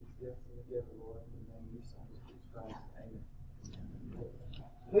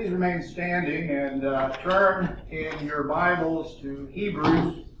Please remain standing and turn in your Bibles to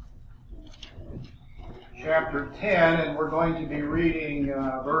Hebrews chapter 10, and we're going to be reading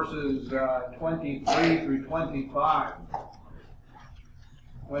verses 23 through 25.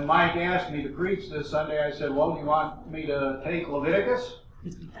 When Mike asked me to preach this Sunday, I said, well, do you want me to take Leviticus?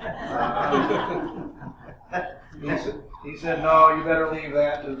 He said, no, you better leave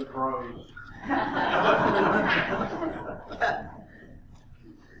that to the pros.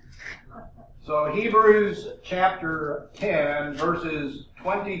 So Hebrews chapter 10, verses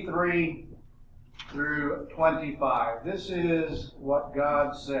 23 through 25. This is what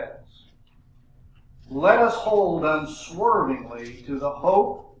God says. Let us hold unswervingly to the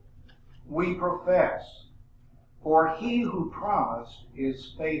hope we profess, for he who promised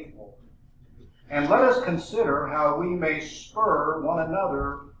is faithful. And let us consider how we may spur one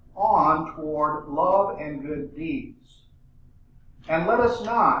another on toward love and good deeds. And let us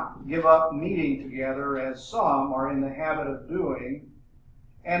not give up meeting together as some are in the habit of doing,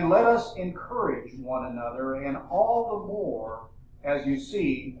 and let us encourage one another, and all the more as you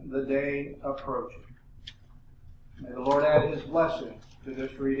see the day approaching. May the Lord add his blessing to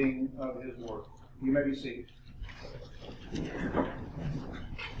this reading of his word. You may be seated.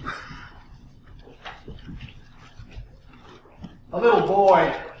 A little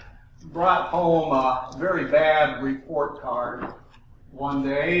boy brought home a very bad report card one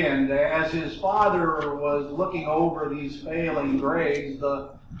day, and as his father was looking over these failing grades,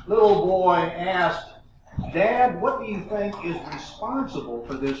 the little boy asked, Dad, what do you think is responsible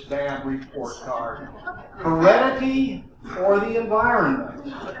for this bad report card? Heredity or the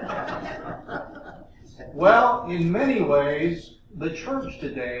environment? Well, in many ways, the church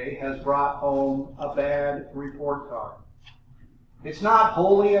today has brought home a bad report card. It's not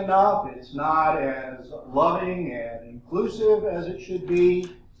holy enough. It's not as loving and inclusive as it should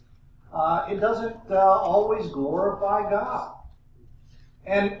be. It doesn't always glorify God.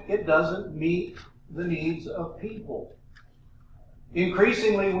 And it doesn't meet the needs of people.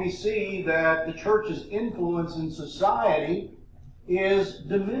 Increasingly, we see that the church's influence in society is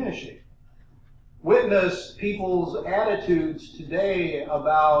diminishing. Witness people's attitudes today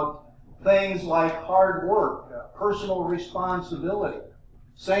about things like hard work, personal responsibility,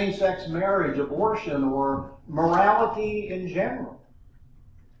 same-sex marriage, abortion, or morality in general.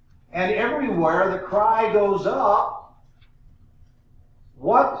 And everywhere the cry goes up,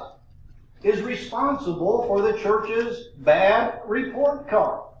 what is responsible for the church's bad report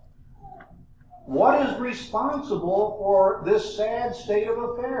card? What is responsible for this sad state of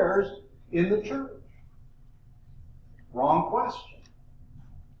affairs in the church? Wrong question.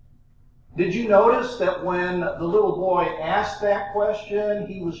 Did you notice that when the little boy asked that question,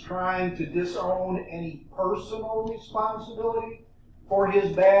 he was trying to disown any personal responsibility for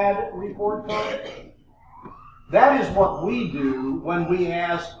his bad report card? That is what we do when we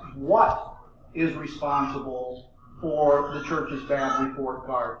ask what is responsible for the church's bad report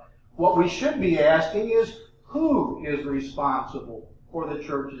card. What we should be asking is who is responsible for the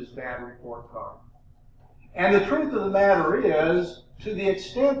church's bad report card. And the truth of the matter is, to the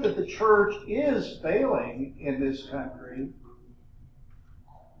extent that the church is failing in this country,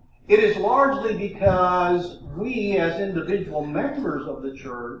 it is largely because we as individual members of the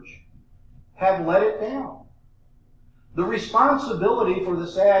church have let it down. The responsibility for the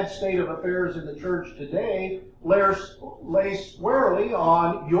sad state of affairs in the church today lays squarely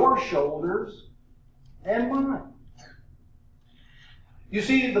on your shoulders and mine. You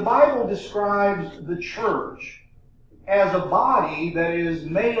see, the Bible describes the church as a body that is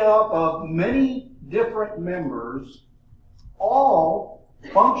made up of many different members, all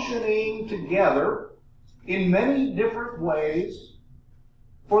functioning together in many different ways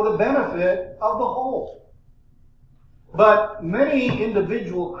for the benefit of the whole. But many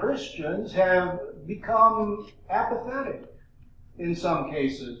individual Christians have become apathetic in some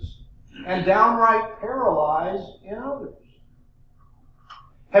cases and downright paralyzed in others.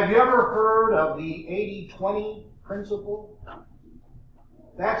 Have you ever heard of the 80-20 principle?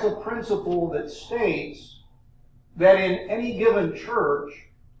 That's a principle that states that in any given church,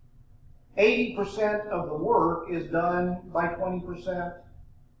 80% of the work is done by 20%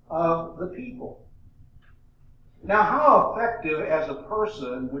 of the people. Now, how effective as a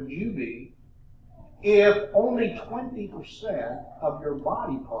person would you be if only 20% of your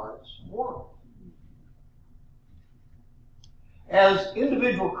body parts work? As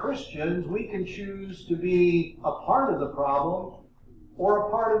individual Christians, we can choose to be a part of the problem or a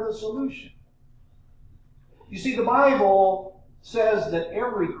part of the solution. You see, the Bible says that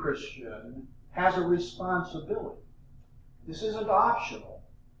every Christian has a responsibility. This isn't optional.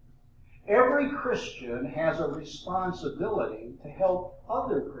 Every Christian has a responsibility to help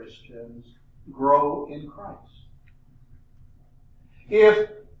other Christians grow in Christ. If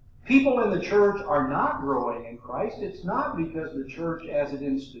people in the church are not growing in Christ, it's not because the church as an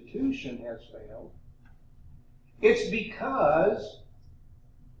institution has failed. It's because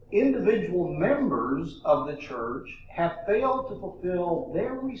individual members of the church have failed to fulfill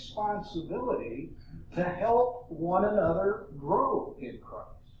their responsibility to help one another grow in Christ.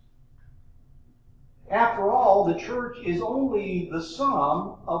 After all, the church is only the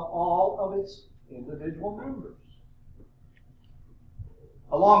sum of all of its individual members.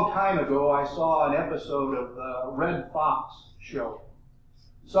 A long time ago, I saw an episode of the Red Fox show.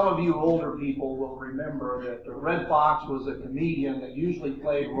 Some of you older people will remember that the Red Fox was a comedian that usually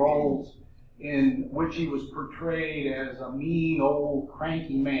played roles in which he was portrayed as a mean, old,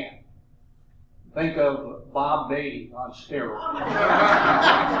 cranky man. Think of Bob Beatty on steroids.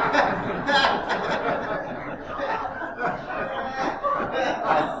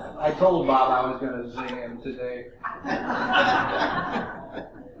 I told Bob I was going to zing him today.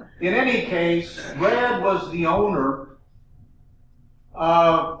 In any case, Red was the owner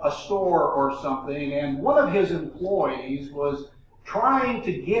of a store or something, and one of his employees was trying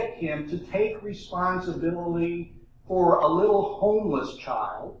to get him to take responsibility for a little homeless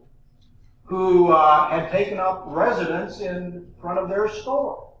child who had taken up residence in front of their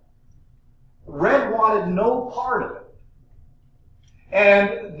store. Red wanted no part of it.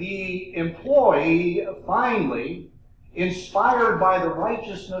 And the employee finally, inspired by the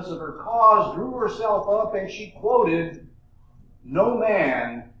righteousness of her cause, drew herself up and she quoted, "No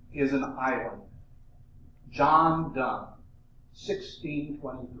man is an island." John Donne,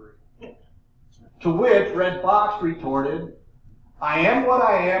 1623. To which Red Fox retorted, "I am what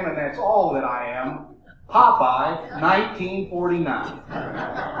I am, and that's all that I am." Popeye, 1949.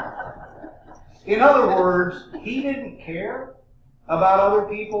 In other words, he didn't care about other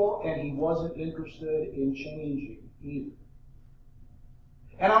people, and he wasn't interested in changing either.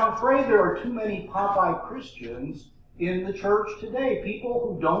 And I'm afraid there are too many Popeye Christians in the church today, people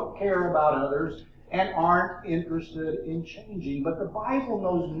who don't care about others and aren't interested in changing. But the Bible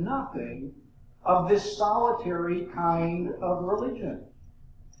knows nothing of this solitary kind of religion.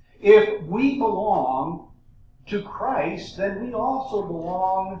 If we belong to Christ, then we also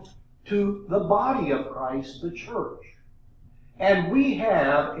belong to the body of Christ, the church. And we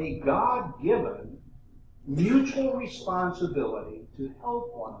have a God-given mutual responsibility to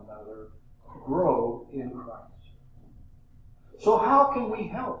help one another grow in Christ. So how can we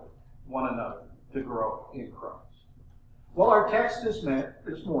help one another to grow in Christ? Well, our text this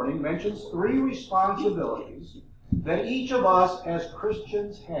morning mentions three responsibilities that each of us as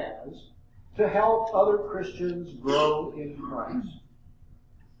Christians has to help other Christians grow in Christ.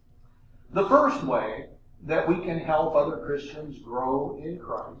 The first way that we can help other Christians grow in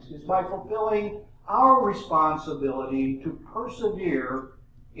Christ is by fulfilling our responsibility to persevere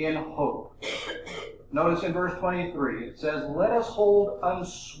in hope. Notice in verse 23, it says, "Let us hold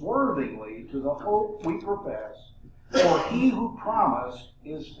unswervingly to the hope we profess, for he who promised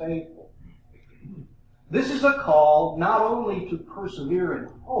is faithful." This is a call not only to persevere in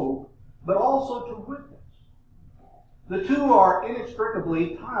hope, but also to witness. The two are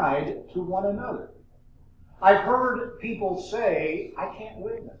inextricably tied to one another. I've heard people say, "I can't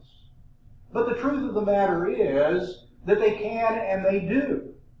witness." But the truth of the matter is that they can and they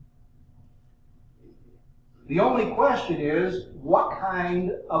do. The only question is, what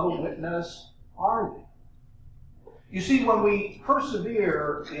kind of a witness are they? You see, when we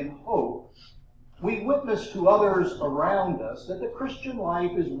persevere in hope, we witness to others around us that the Christian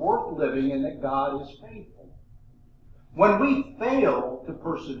life is worth living and that God is faithful. When we fail to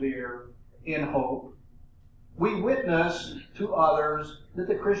persevere in hope, we witness to others that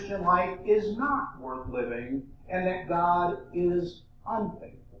the Christian life is not worth living and that God is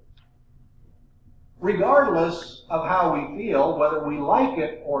unfaithful. Regardless of how we feel, whether we like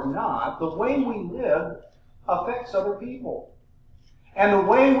it or not, the way we live affects other people. And the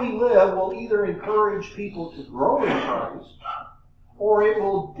way we live will either encourage people to grow in Christ, or it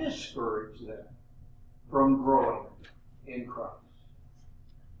will discourage them from growing in Christ.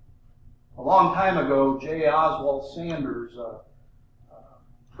 A long time ago, J. Oswald Sanders, a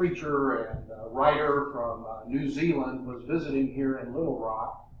preacher and a writer from New Zealand, was visiting here in Little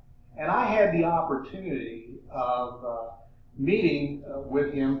Rock, and I had the opportunity of meeting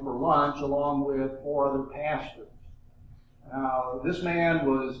with him for lunch along with 4 other pastors. Now, this man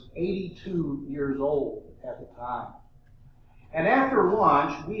was 82 years old at the time. And after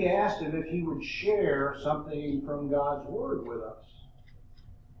lunch, we asked him if he would share something from God's Word with us.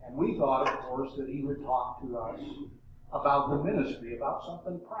 And we thought, of course, that he would talk to us about the ministry, about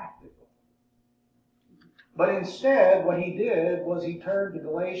something practical. But instead, what he did was he turned to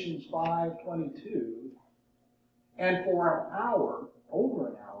Galatians 5:22, and for an hour, over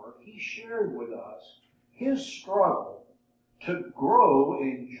an hour, he shared with us his struggle to grow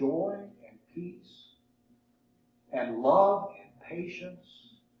in joy and peace and love and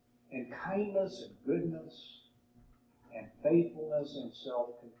patience and kindness and goodness and faithfulness and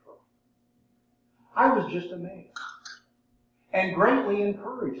self-control. I was just amazed and greatly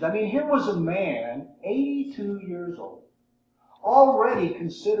encouraged. I mean, here was a man, 82 years old, already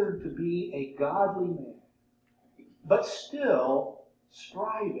considered to be a godly man, but still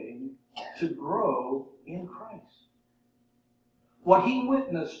striving to grow in Christ. What he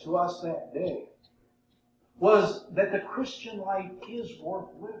witnessed to us that day was that the Christian life is worth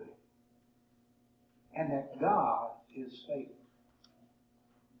living and that God is faithful.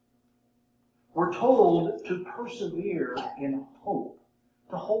 We're told to persevere in hope,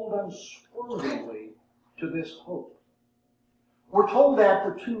 to hold unswervingly to this hope. We're told that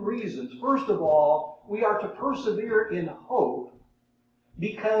for two reasons. First of all, we are to persevere in hope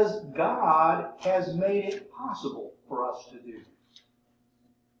because God has made it possible for us to do.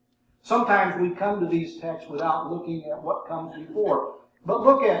 Sometimes we come to these texts without looking at what comes before. But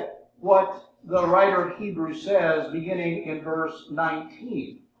look at what the writer of Hebrews says beginning in verse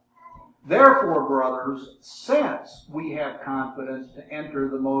 19. Therefore, brothers, since we have confidence to enter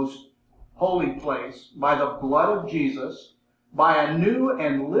the most holy place by the blood of Jesus, by a new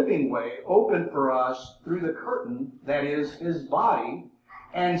and living way opened for us through the curtain, that is, his body,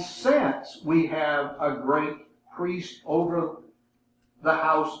 and since we have a great priest over the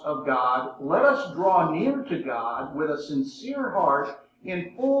house of God, let us draw near to God with a sincere heart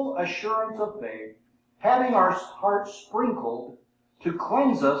in full assurance of faith, having our hearts sprinkled to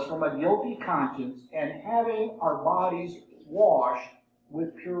cleanse us from a guilty conscience and having our bodies washed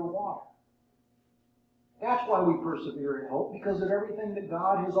with pure water. That's why we persevere in hope, because of everything that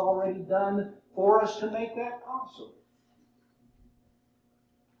God has already done for us to make that possible.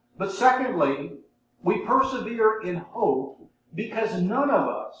 But secondly, we persevere in hope because none of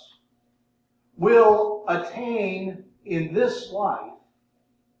us will attain in this life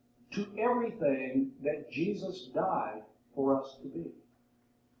to everything that Jesus died for us to be.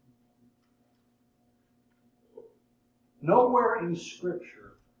 Nowhere in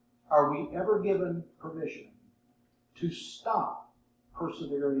Scripture are we ever given permission to stop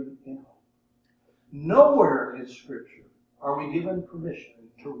persevering in hope. Nowhere in Scripture are we given permission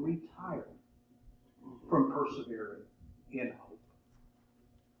to retire from persevering in hope.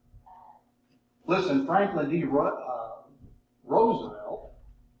 Listen, Franklin D. Roosevelt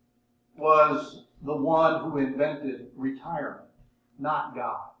was the one who invented retirement, not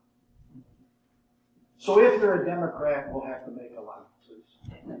God. So if you're a Democrat, we'll have to make allowances.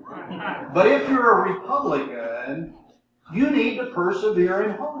 But if you're a Republican, you need to persevere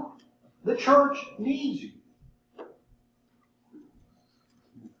in hope. The church needs you.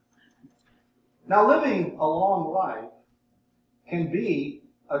 Now, living a long life can be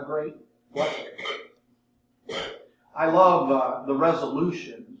a great blessing. I love the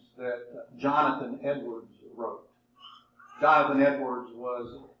resolutions that Jonathan Edwards wrote. Jonathan Edwards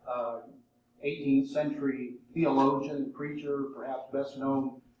was an 18th century theologian and preacher, perhaps best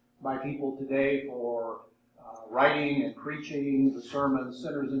known by people today for writing and preaching the sermon,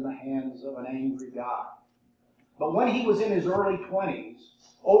 Sinners in the Hands of an Angry God. But when he was in his early 20s,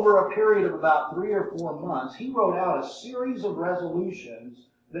 over a period of about 3 or 4 months, he wrote out a series of resolutions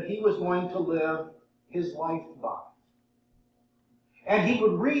that he was going to live his life by. And he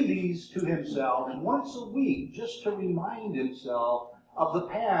would read these to himself once a week just to remind himself of the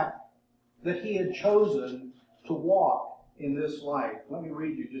path that he had chosen to walk in this life. Let me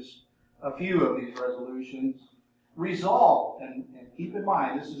read you just a few of these resolutions. Resolve, and keep in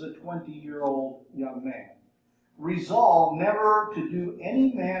mind, this is a 20-year-old young man. Resolve never to do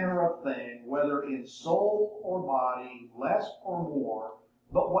any manner of thing, whether in soul or body, less or more,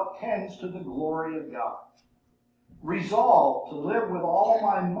 but what tends to the glory of God. Resolve to live with all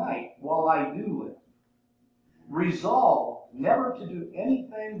my might while I do live. Resolve never to do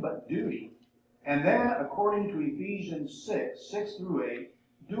anything but duty, and then, according to Ephesians 6 through 8,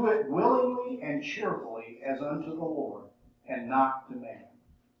 do it willingly and cheerfully as unto the Lord, and not to man.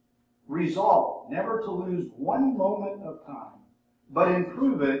 Resolve never to lose one moment of time, but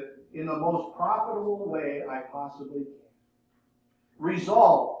improve it in the most profitable way I possibly can.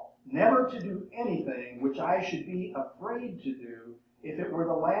 Resolve never to do anything which I should be afraid to do if it were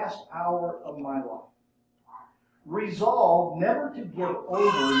the last hour of my life. Resolved never to give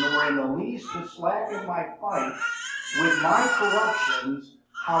over nor in the least to slacken my fight with my corruptions,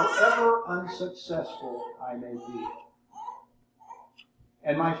 however unsuccessful I may be.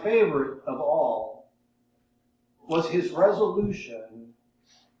 And my favorite of all was his resolution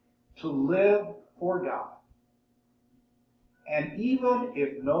to live for God. And even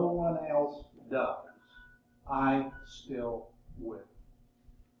if no one else does, I still will.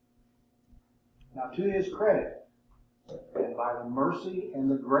 Now, to his credit, and by the mercy and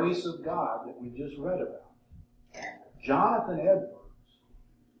the grace of God that we just read about, Jonathan Edwards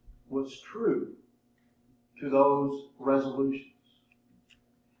was true to those resolutions.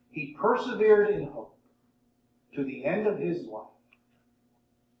 He persevered in hope to the end of his life.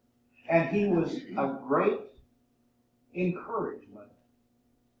 And he was a great encouragement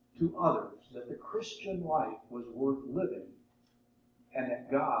to others that the Christian life was worth living and that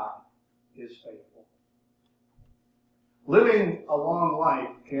God is faithful. Living a long life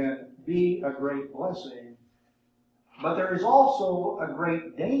can be a great blessing, but there is also a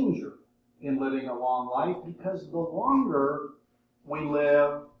great danger in living a long life, because the longer we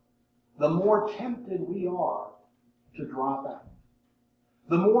live, the more tempted we are to drop out.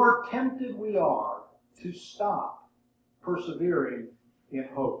 The more tempted we are to stop persevering in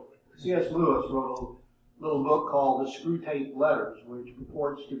hope. C.S. Lewis wrote a little book called The Screwtape Letters, which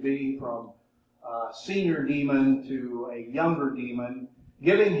purports to be from a senior demon to a younger demon,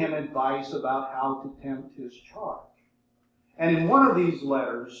 giving him advice about how to tempt his charge. And in one of these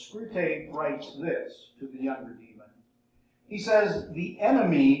letters, Screwtape writes this to the younger demon. He says, "The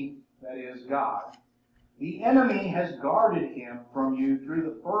enemy, that is God, the enemy has guarded him from you through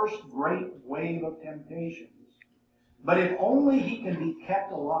the first great wave of temptations. But if only he can be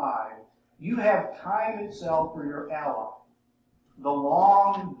kept alive, you have time itself for your ally. The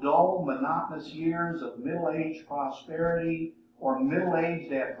long, dull, monotonous years of middle-aged prosperity or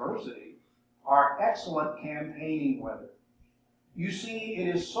middle-aged adversity are excellent campaigning weather. You see,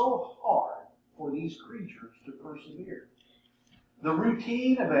 it is so hard for these creatures to persevere. The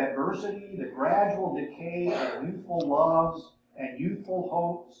routine of adversity, the gradual decay of youthful loves and youthful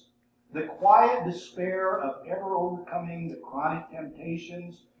hopes, the quiet despair of ever overcoming the chronic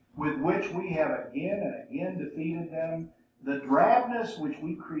temptations with which we have again and again defeated them, the drabness which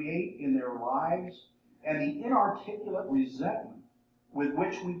we create in their lives, and the inarticulate resentment with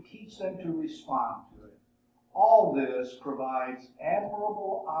which we teach them to respond to it. All this provides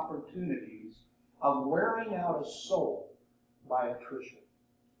admirable opportunities of wearing out a soul by attrition.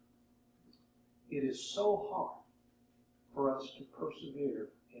 It is so hard for us to persevere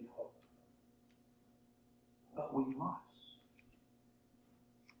in hope. But we must.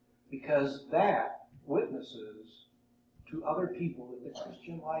 Because that witnesses to other people that the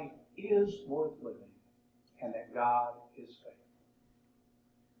Christian life is worth living and that God is faithful.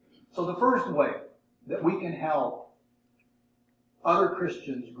 So the first way that we can help other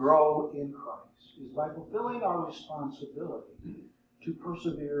Christians grow in Christ is by fulfilling our responsibility to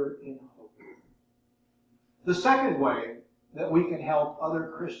persevere in hope. The second way that we can help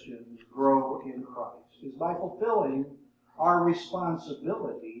other Christians grow in Christ is by fulfilling our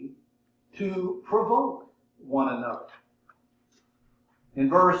responsibility to provoke one another. In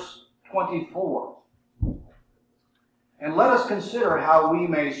verse 24, and let us consider how we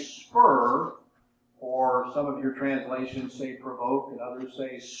may spur, or some of your translations say provoke and others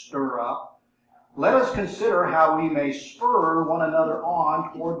say stir up. Let us consider how we may spur one another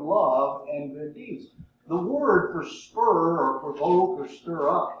on toward love and good deeds. The word for spur or provoke or stir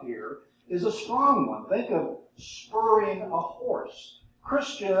up here is a strong one. Think of spurring a horse.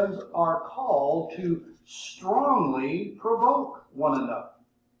 Christians are called to strongly provoke one another.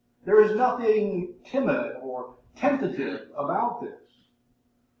 There is nothing timid or tentative about this.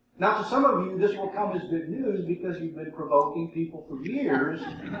 Now, to some of you, this will come as good news because you've been provoking people for years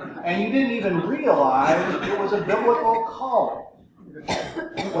and you didn't even realize it was a biblical calling.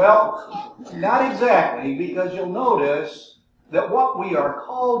 Well, not exactly, because you'll notice that what we are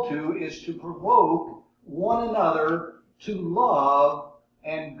called to is to provoke one another to love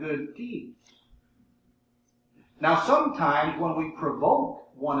and good deeds. Now, sometimes when we provoke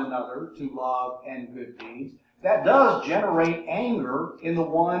one another to love and good deeds, that does generate anger in the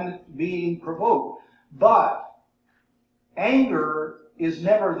one being provoked. But anger is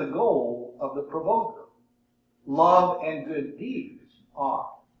never the goal of the provoker. Love and good deeds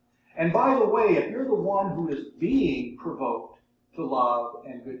are. And by the way, if you're the one who is being provoked to love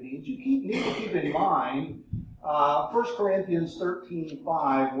and good deeds, you need to keep in mind 1 Corinthians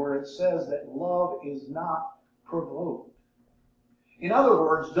 13:5, where it says that love is not provoked. In other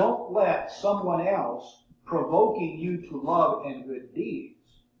words, don't let someone else provoking you to love and good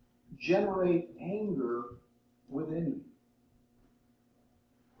deeds generate anger within you.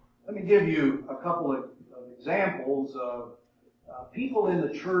 Let me give you a couple of examples of people in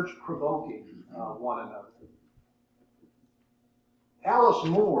the church provoking one another. Alice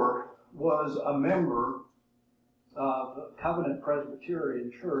Moore was a member of Covenant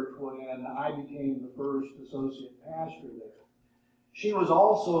Presbyterian Church when I became the first associate pastor there. She was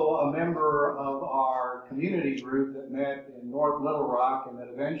also a member of our community group that met in North Little Rock and that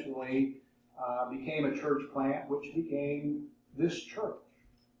eventually became a church plant, which became this church.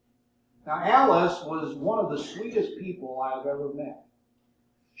 Now, Alice was one of the sweetest people I've ever met.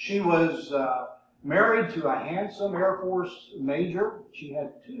 She was married to a handsome Air Force major. She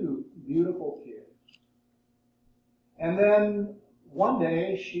had 2 beautiful kids. And then one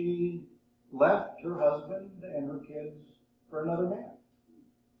day she left her husband and her kids for another man.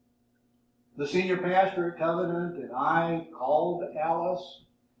 The senior pastor at Covenant and I called Alice.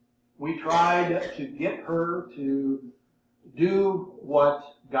 We tried to get her to do what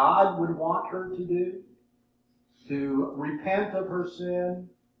God would want her to do, to repent of her sin,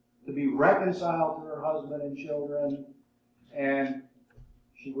 to be reconciled to her husband and children, and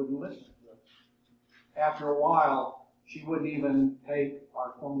she wouldn't listen to us. After a while, she wouldn't even take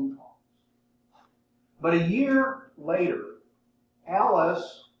our phone calls. But a year later,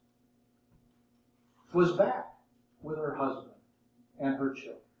 Alice was back with her husband and her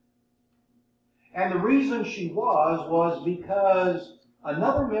children. And the reason she was because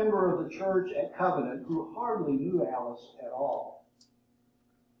another member of the church at Covenant, who hardly knew Alice at all,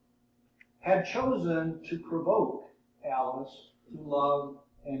 had chosen to provoke Alice to love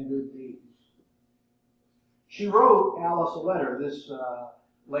and good deeds. She wrote Alice a letter. This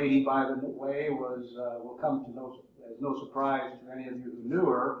lady, by the way, will come to as no surprise to any of you who knew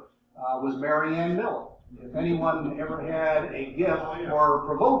her, was Mary Ann Miller. If anyone ever had a gift for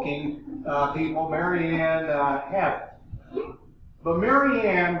provoking people, Mary Ann had it. But Mary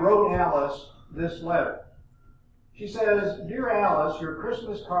Ann wrote Alice this letter. She says, "Dear Alice, your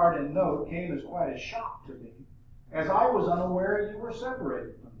Christmas card and note came as quite a shock to me, as I was unaware you were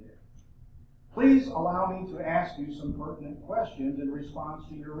separated from there. Please allow me to ask you some pertinent questions in response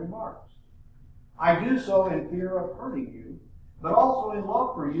to your remarks. I do so in fear of hurting you, but also in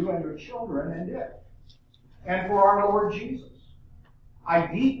love for you and your children and it, and for our Lord Jesus. I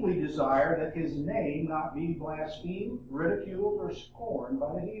deeply desire that his name not be blasphemed, ridiculed, or scorned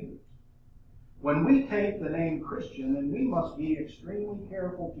by the heathens. When we take the name Christian, then we must be extremely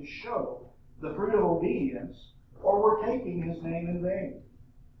careful to show the fruit of obedience, or we're taking his name in vain.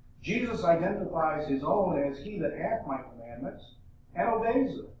 Jesus identifies his own as he that hath my commandments and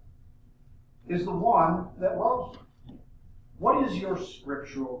obeys them, is the one that loves me. What is your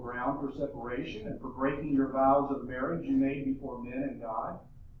scriptural ground for separation and for breaking your vows of marriage you made before men and God?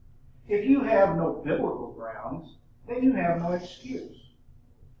 If you have no biblical grounds, then you have no excuse.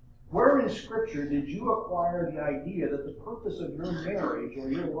 Where in Scripture did you acquire the idea that the purpose of your marriage or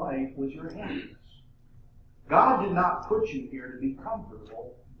your life was your happiness? God did not put you here to be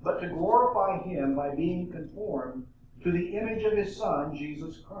comfortable, but to glorify him by being conformed to the image of his Son,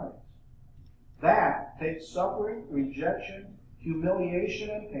 Jesus Christ. That takes suffering, rejection, humiliation,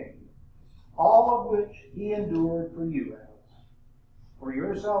 and pain, all of which he endured for you, Alice, for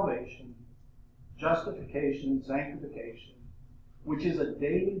your salvation, justification, and sanctification, which is a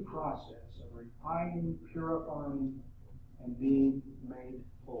daily process of refining, purifying, and being made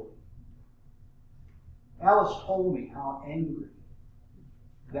holy. Alice told me how angry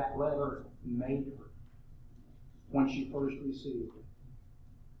that letter made her when she first received it.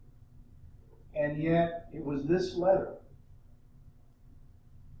 And yet, it was this letter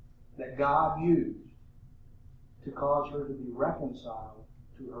that God used to cause her to be reconciled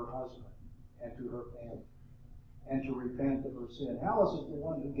to her husband and to her family and to repent of her sin. Alice is the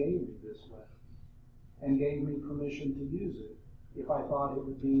one who gave me this letter and gave me permission to use it if I thought it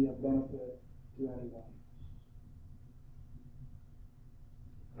would be of benefit to anyone.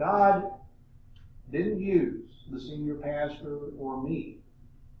 God didn't use the senior pastor or me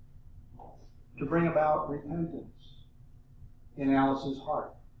to bring about repentance in Alice's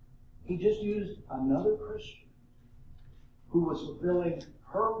heart. He just used another Christian who was fulfilling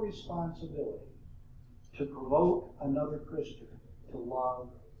her responsibility to provoke another Christian to love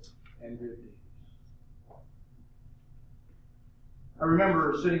and good deeds. I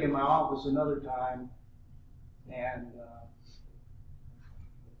remember sitting in my office another time, and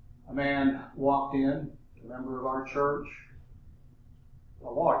a man walked in a member of our church, a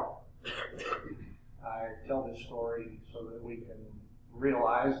lawyer. I tell this story so that we can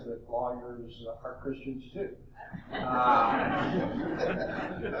realize that lawyers are Christians too.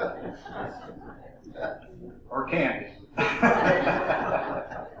 Or can be.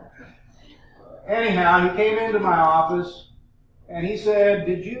 Anyhow, he came into my office and he said,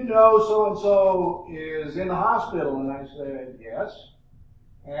 "Did you know so-and-so is in the hospital?" And I said, "Yes."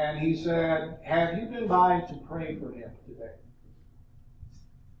 And he said, "Have you been by to pray for him today?"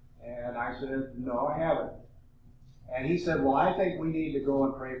 And I said, "No, I haven't." And he said, "Well, I think we need to go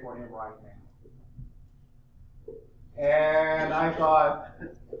and pray for him right now." And I thought,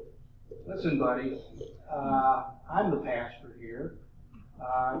 "Listen, buddy, I'm the pastor here.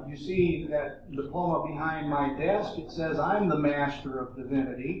 You see that diploma behind my desk? It says I'm the Master of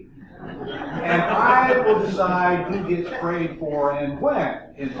Divinity. And I will decide who gets prayed for and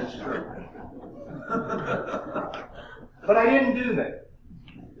when in this church." But I didn't do that.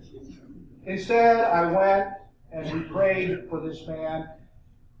 Instead, I went and we prayed for this man,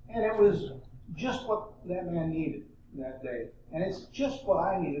 and it was just what that man needed that day. And it's just what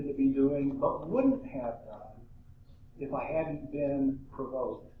I needed to be doing, but wouldn't have done if I hadn't been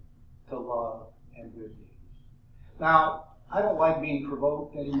provoked to love and good deeds. Now, I don't like being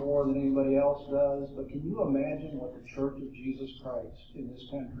provoked any more than anybody else does, but can you imagine what the Church of Jesus Christ in this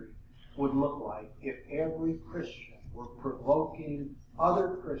country would look like if every Christian were provoking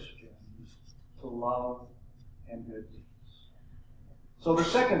other Christians to love and good deeds? So the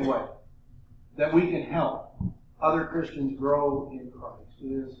second way that we can help other Christians grow in Christ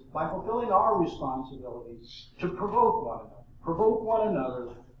is by fulfilling our responsibilities to provoke one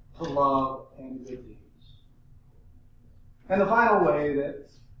another to love and good deeds. And the final way that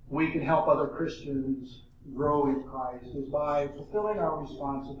we can help other Christians grow in Christ is by fulfilling our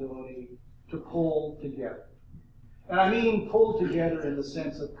responsibility to pull together. And I mean pull together in the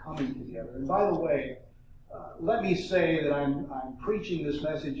sense of coming together. And by the way, let me say that I'm preaching this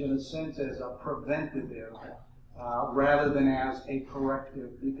message in a sense as a preventative rather than as a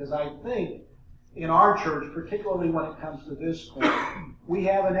corrective, because I think in our church, particularly when it comes to this point, we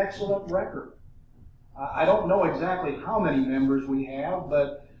have an excellent record. I don't know exactly how many members we have,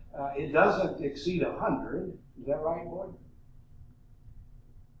 but it doesn't exceed 100. Is that right, Lloyd?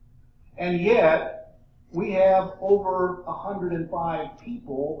 And yet, we have over 105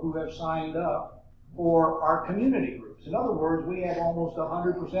 people who have signed up for our community groups. In other words, we have almost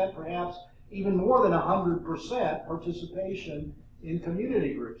 100%, perhaps even more than 100% participation in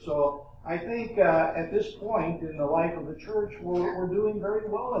community groups. So I think at this point in the life of the church, we're doing very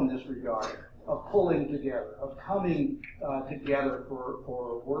well in this regard of pulling together, of coming together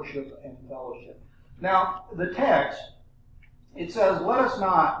for worship and fellowship. Now, the text, it says, "Let us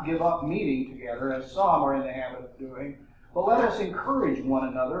not give up meeting together, as some are in the habit of doing, but let us encourage one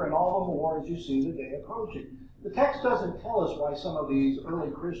another, and all the more as you see the day approaching." The text doesn't tell us why some of these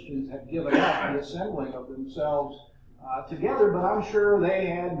early Christians had given up the assembling of themselves together, but I'm sure they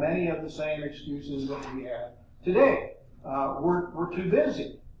had many of the same excuses that we have today. We're too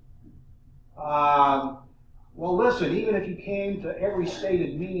busy. Well, listen, even if you came to every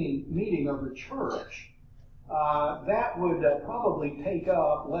stated meeting of the church, that would probably take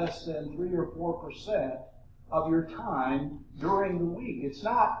up less than 3 or 4% of your time during the week. It's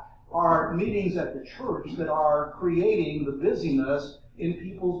not our meetings at the church that are creating the busyness in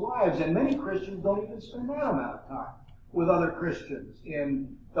people's lives, and many Christians don't even spend that amount of time with other Christians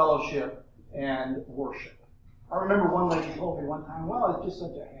in fellowship and worship. I remember one lady told me one time, "Well, it's just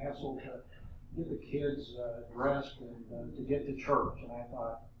such a hassle to get the kids dressed and to get to church." And I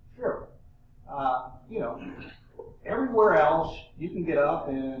thought, sure. Everywhere else you can get up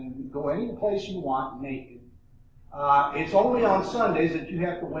and go any place you want naked. It's only on Sundays that you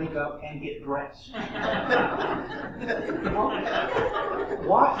have to wake up and get dressed.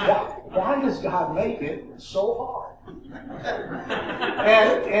 Why does God make it so hard?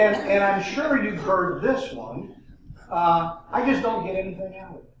 And I'm sure you've heard this one. I just don't get anything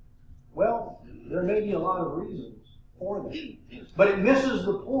out of it. Well, there may be a lot of reasons for that. But it misses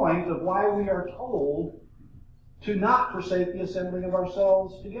the point of why we are told to not forsake the assembling of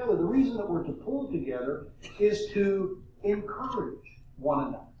ourselves together. The reason that we're to pull together is to encourage one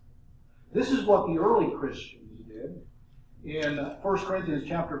another. This is what the early Christians did. In 1 Corinthians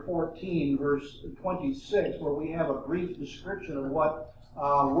chapter 14, verse 26, where we have a brief description of what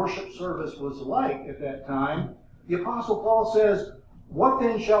worship service was like at that time, the Apostle Paul says, "What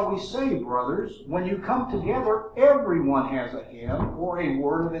then shall we say, brothers? When you come together, everyone has a hymn or a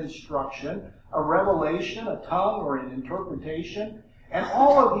word of instruction, a revelation, a tongue, or an interpretation. And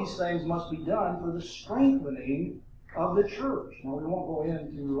all of these things must be done for the strengthening of the church. Now, we won't go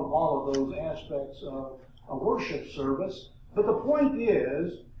into all of those aspects of a worship service, but the point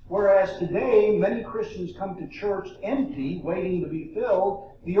is, whereas today many Christians come to church empty, waiting to be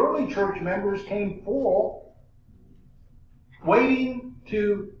filled, the early church members came full, waiting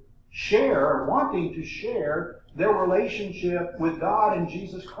to share, wanting to share their relationship with God and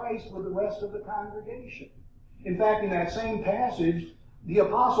Jesus Christ with the rest of the congregation. In fact, in that same passage, the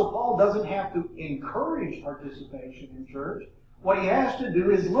Apostle Paul doesn't have to encourage participation in church. What he has to do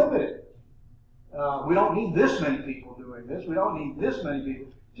is limit it. We don't need this many people doing this. We don't need this many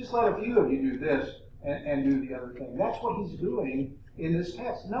people. Just let a few of you do this and do the other thing. That's what he's doing in this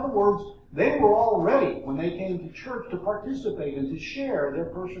text. In other words, they were all ready when they came to church to participate and to share their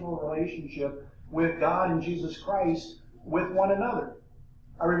personal relationship with God and Jesus Christ with one another.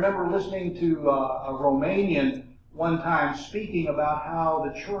 I remember listening to a Romanian one time speaking about how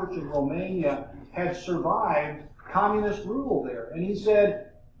the church in Romania had survived communist rule there. And he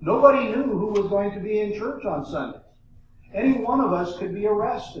said, nobody knew who was going to be in church on Sunday. Any one of us could be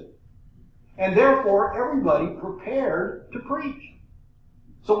arrested. And therefore, everybody prepared to preach.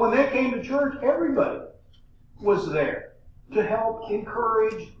 So when they came to church, everybody was there to help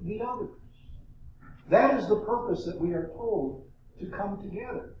encourage the others. That is the purpose that we are told to come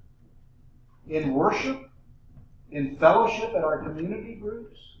together. In worship, in fellowship at our community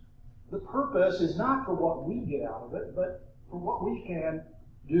groups, the purpose is not for what we get out of it, but for what we can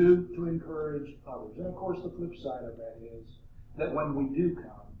do to encourage others. And of course, the flip side of that is that when we do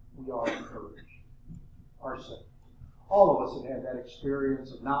come, we are encouraged ourselves. All of us have had that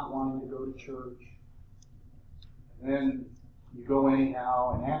experience of not wanting to go to church. And then you go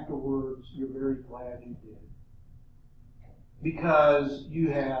anyhow, and afterwards, you're very glad you did. Because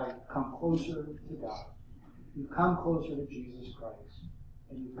you have come closer to God. You've come closer to Jesus Christ.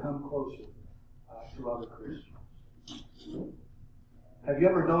 And you've come closer to other Christians. Have you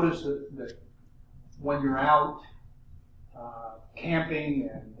ever noticed that when you're out camping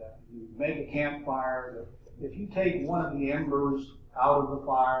and you make a campfire, that if you take one of the embers out of the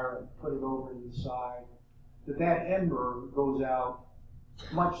fire and put it over to the side, that ember goes out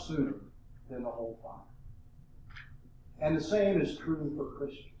much sooner than the whole fire. And the same is true for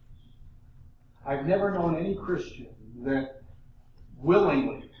Christians. I've never known any Christian that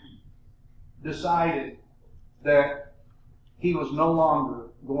willingly decided that he was no longer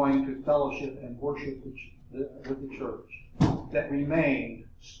going to fellowship and worship with the church, that remained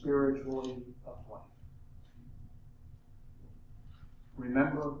spiritually aflame.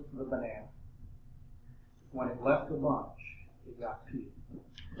 Remember the banana. When it left the bunch, it got peeled.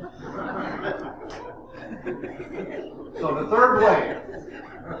 So the third way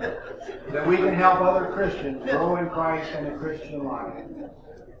that we can help other Christians grow in Christ and the Christian life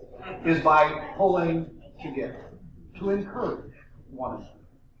is by pulling together, to encourage one another.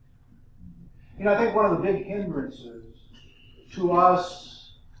 You know, I think one of the big hindrances to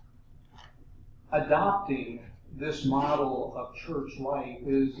us adopting this model of church life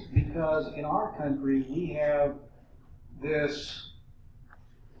is because in our country we have this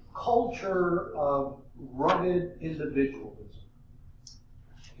culture of rugged individualism.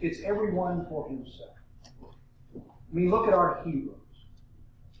 It's everyone for himself. I mean, look at our heroes.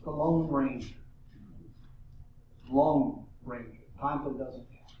 The Lone Ranger. Lone Ranger. Tonto doesn't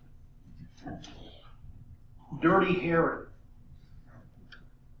count. Dirty Harry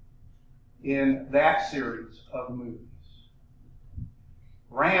in that series of movies.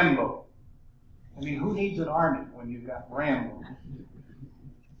 Rambo. I mean, who needs an army when you've got Rambo?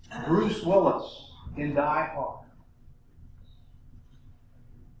 Bruce Willis in Die Hard.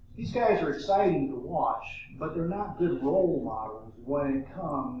 These guys are exciting to watch, but they're not good role models when it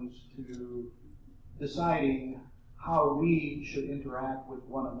comes to deciding how we should interact with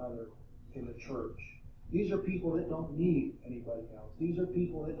one another in the church. These are people that don't need anybody else. These are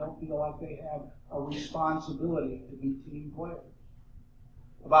people that don't feel like they have a responsibility to be team players.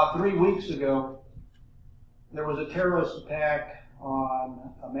 About 3 weeks ago, there was a terrorist attack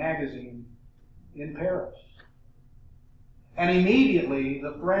on a magazine in Paris. And immediately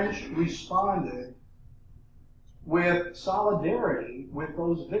the French responded with solidarity with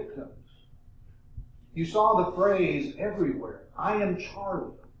those victims. You saw the phrase everywhere, "I am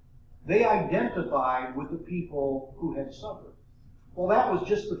Charlie." They identified with the people who had suffered. Well, that was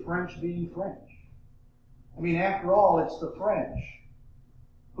just the French being French. I mean, after all, it's the French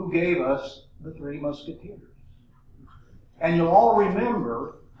who gave us the Three Musketeers. And you'll all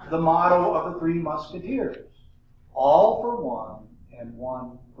remember the motto of the Three Musketeers. All for one and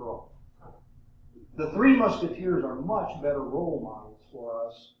one for all. The Three Musketeers are much better role models for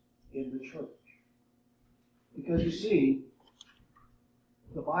us in the church. Because you see,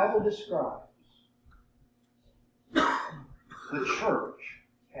 the Bible describes the church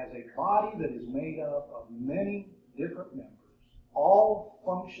as a body that is made up of many different members, all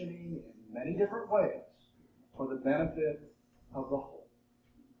functioning in many different ways for the benefit of the whole.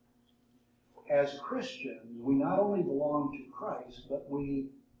 As Christians, we not only belong to Christ, but we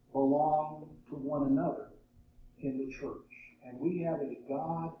belong to one another in the church. And we have a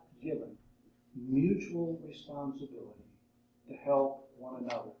God-given mutual responsibility to help one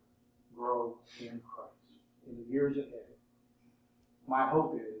another grow in Christ in the years ahead. My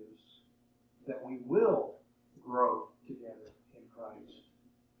hope is that we will grow together in Christ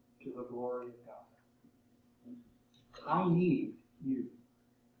to the glory of God. I need you.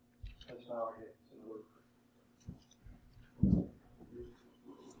 Let's bow our heads in word.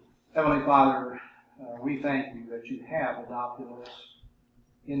 Heavenly Father, we thank you that you have adopted us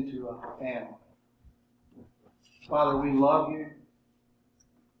into a family. Father, we love you.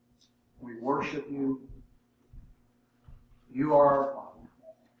 We worship you. You are our Father.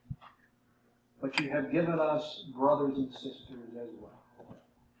 But you have given us brothers and sisters as well.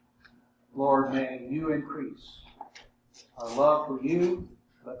 Lord, may you increase our love for you,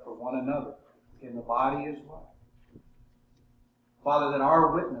 but for one another in the body as well. Father, that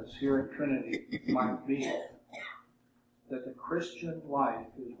our witness here at Trinity might be that the Christian life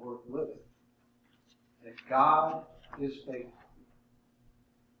is worth living, that God is faithful,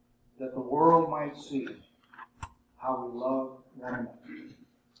 that the world might see how we love one another.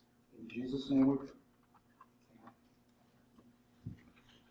 In Jesus' name we pray.